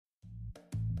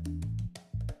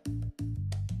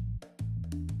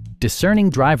Discerning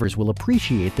drivers will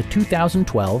appreciate the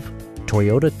 2012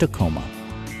 Toyota Tacoma.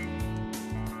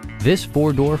 This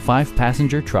four-door,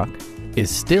 five-passenger truck is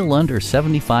still under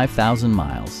 75,000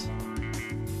 miles.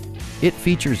 It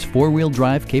features four-wheel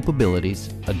drive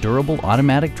capabilities, a durable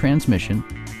automatic transmission,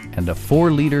 and a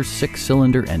 4-liter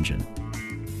six-cylinder engine.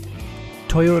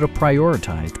 Toyota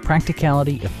prioritized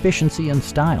practicality, efficiency, and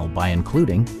style by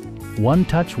including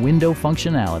one-touch window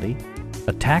functionality,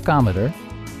 a tachometer,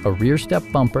 a rear step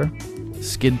bumper,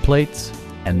 skid plates,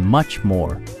 and much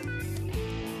more.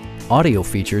 Audio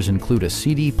features include a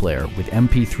CD player with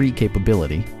MP3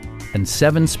 capability and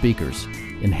 7 speakers,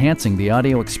 enhancing the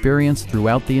audio experience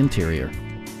throughout the interior.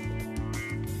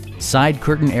 Side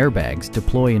curtain airbags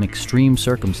deploy in extreme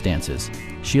circumstances,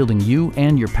 shielding you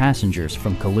and your passengers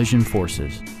from collision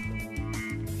forces.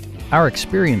 Our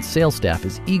experienced sales staff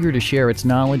is eager to share its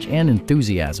knowledge and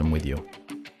enthusiasm with you.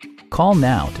 Call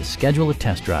now to schedule a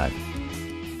test drive.